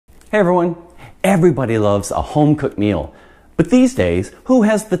Hey everyone, everybody loves a home-cooked meal. But these days, who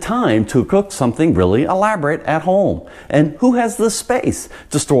has the time to cook something really elaborate at home? And who has the space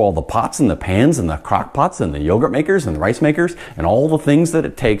to store all the pots and the pans and the crock pots and the yogurt makers and the rice makers and all the things that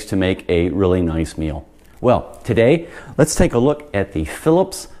it takes to make a really nice meal? Well, today, let's take a look at the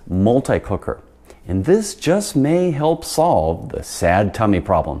Philips Multicooker. And this just may help solve the sad tummy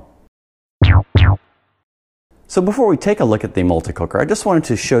problem. So before we take a look at the Multicooker, I just wanted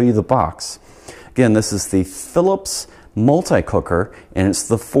to show you the box. Again, this is the Philips Multicooker, and it's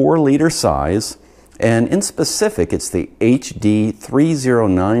the 4-liter size, and in specific, it's the HD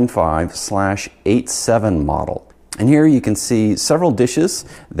 3095/87 model. And here you can see several dishes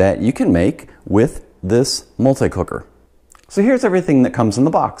that you can make with this Multicooker. So here's everything that comes in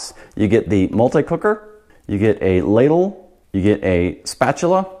the box. You get the Multicooker, you get a ladle, you get a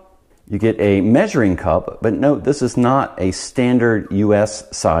spatula, you get a measuring cup, but note this is not a standard US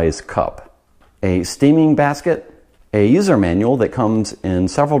size cup. A steaming basket, a user manual that comes in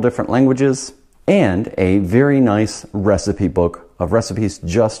several different languages, and a very nice recipe book of recipes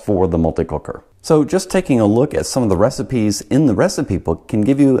just for the Multicooker. So just taking a look at some of the recipes in the recipe book can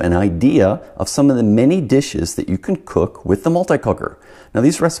give you an idea of some of the many dishes that you can cook with the Multicooker. Now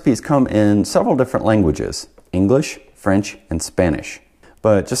these recipes come in several different languages, English, French, and Spanish.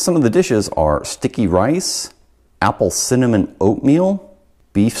 But just some of the dishes are sticky rice, apple cinnamon oatmeal,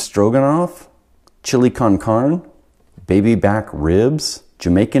 beef stroganoff, chili con carne, baby back ribs,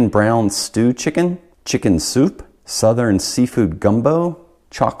 Jamaican brown stew chicken, chicken soup, southern seafood gumbo,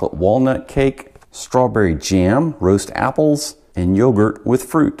 chocolate walnut cake, strawberry jam, roast apples, and yogurt with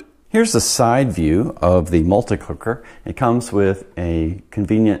fruit. Here's a side view of the Multicooker. It comes with a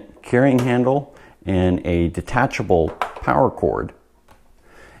convenient carrying handle and a detachable power cord.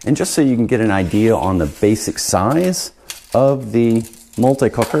 And just so you can get an idea on the basic size of the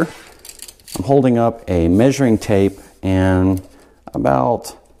Multicooker, I'm holding up a measuring tape, and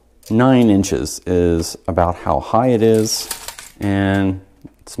about 9 inches is about how high it is, and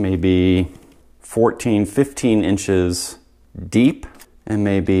it's maybe 15 inches deep and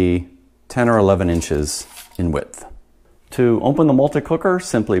maybe 10 or 11 inches in width. To open the Multicooker,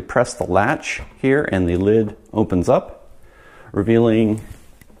 simply press the latch here and the lid opens up, revealing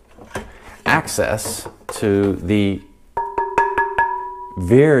access to the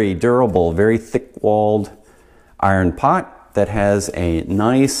very durable, very thick-walled iron pot that has a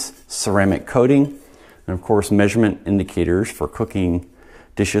nice ceramic coating and of course measurement indicators for cooking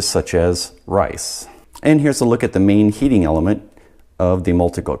dishes such as rice. And here's a look at the main heating element of the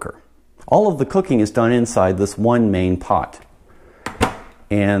Multicooker. All of the cooking is done inside this one main pot,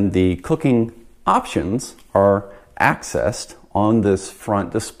 and the cooking options are accessed on this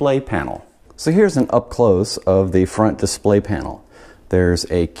front display panel. So here's an up close of the front display panel. There's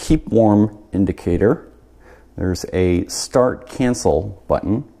a keep warm indicator, there's a start cancel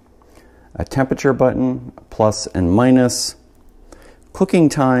button, a temperature button, plus and minus, cooking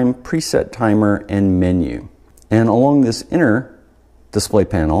time, preset timer, and menu. And along this inner display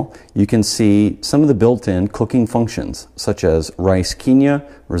panel, you can see some of the built-in cooking functions, such as rice quinoa,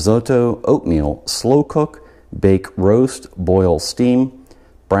 risotto, oatmeal, slow cook, bake, roast, boil, steam,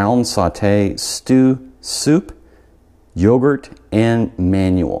 brown, saute, stew, soup, yogurt, and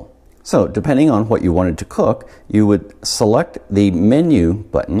manual. So depending on what you wanted to cook, you would select the menu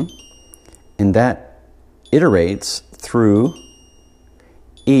button, and that iterates through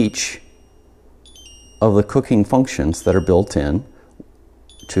each of the cooking functions that are built in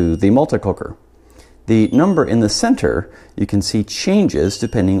to the Multicooker. The number in the center, you can see changes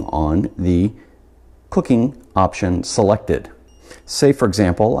depending on the cooking option selected. Say, for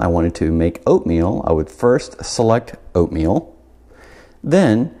example, I wanted to make oatmeal. I would first select oatmeal.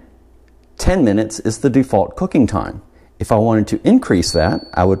 Then 10 minutes is the default cooking time. If I wanted to increase that,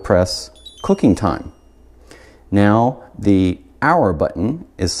 I would press cooking time. Now the hour button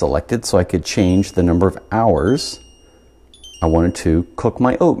is selected, so I could change the number of hours I wanted to cook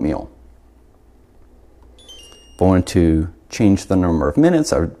my oatmeal. If I wanted to change the number of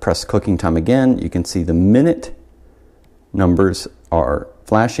minutes, I would press cooking time again. You can see the minute numbers are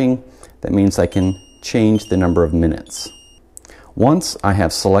flashing. That means I can change the number of minutes. Once I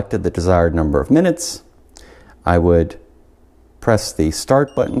have selected the desired number of minutes, I would press the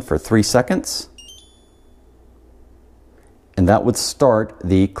start button for 3 seconds, and that would start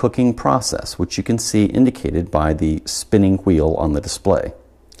the cooking process, which you can see indicated by the spinning wheel on the display.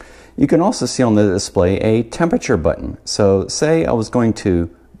 You can also see on the display a temperature button. So say I was going to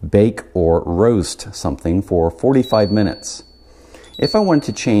bake or roast something for 45 minutes. If I wanted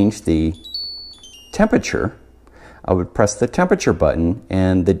to change the temperature, I would press the temperature button,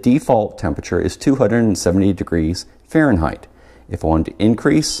 and the default temperature is 270 degrees Fahrenheit. If I wanted to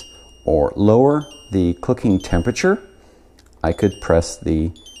increase or lower the cooking temperature, I could press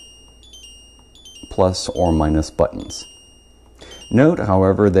the plus or minus buttons. Note,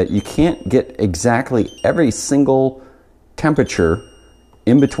 however, that you can't get exactly every single temperature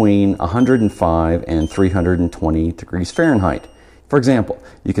in between 105 and 320 degrees Fahrenheit. For example,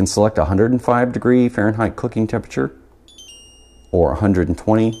 you can select 105 degree Fahrenheit cooking temperature, or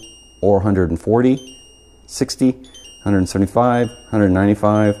 120, or 140, 60, 175,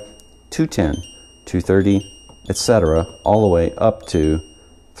 195, 210, 230, etc., all the way up to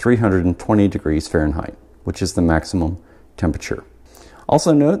 320 degrees Fahrenheit, which is the maximum temperature.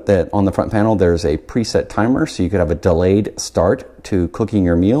 Also note that on the front panel there's a preset timer, so you could have a delayed start to cooking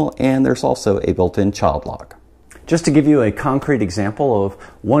your meal, and there's also a built-in child lock. Just to give you a concrete example of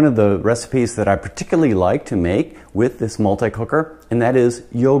one of the recipes that I particularly like to make with this multi-cooker, and that is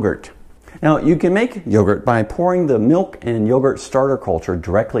yogurt. Now, you can make yogurt by pouring the milk and yogurt starter culture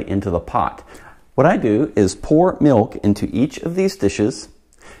directly into the pot. What I do is pour milk into each of these dishes,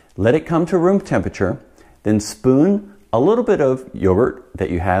 let it come to room temperature, then spoon a little bit of yogurt that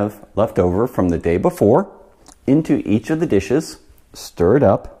you have left over from the day before into each of the dishes, stir it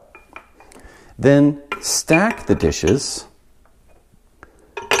up, then stack the dishes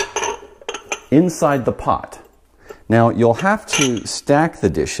inside the pot. Now, you'll have to stack the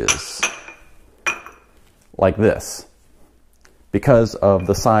dishes like this because of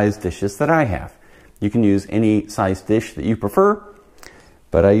the size dishes that I have. You can use any size dish that you prefer,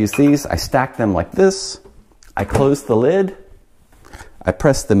 but I use these. I stack them like this. I close the lid. I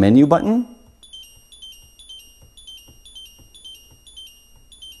press the menu button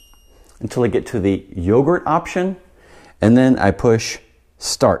until I get to the yogurt option, and then I push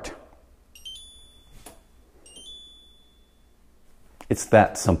start. It's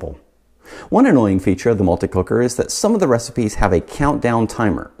that simple. One annoying feature of the multi-cooker is that some of the recipes have a countdown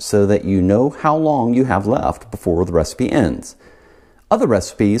timer so that you know how long you have left before the recipe ends. Other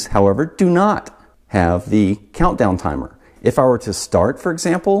recipes, however, do not have the countdown timer. If I were to start, for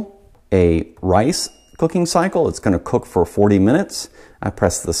example, a rice cooking cycle, it's going to cook for 40 minutes. I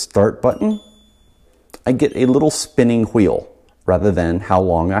press the start button. I get a little spinning wheel rather than how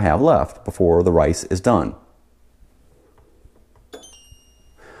long I have left before the rice is done.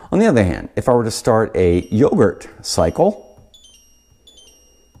 On the other hand, if I were to start a yogurt cycle,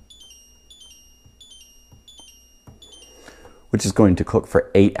 which is going to cook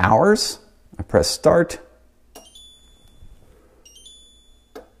for 8 hours, I press start.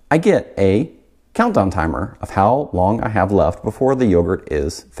 I get a countdown timer of how long I have left before the yogurt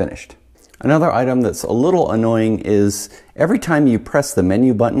is finished. Another item that's a little annoying is every time you press the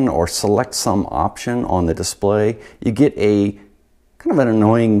menu button or select some option on the display, you get a kind of an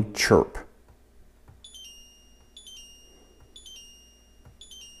annoying chirp.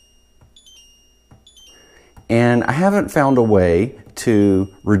 And I haven't found a way to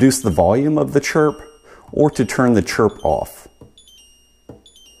reduce the volume of the chirp or to turn the chirp off.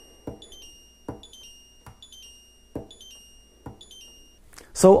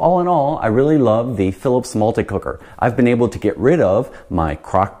 So all in all, I really love the Philips multi-cooker. I've been able to get rid of my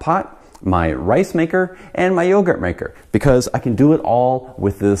crock pot, my rice maker, and my yogurt maker because I can do it all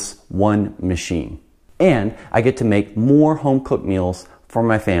with this one machine. And I get to make more home-cooked meals for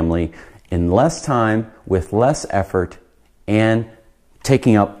my family in less time, with less effort, and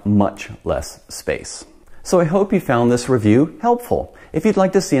taking up much less space. So I hope you found this review helpful. If you'd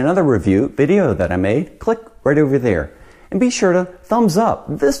like to see another review video that I made, click right over there. And be sure to thumbs up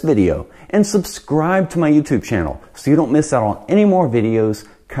this video and subscribe to my YouTube channel so you don't miss out on any more videos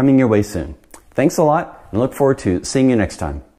coming your way soon. Thanks a lot and look forward to seeing you next time.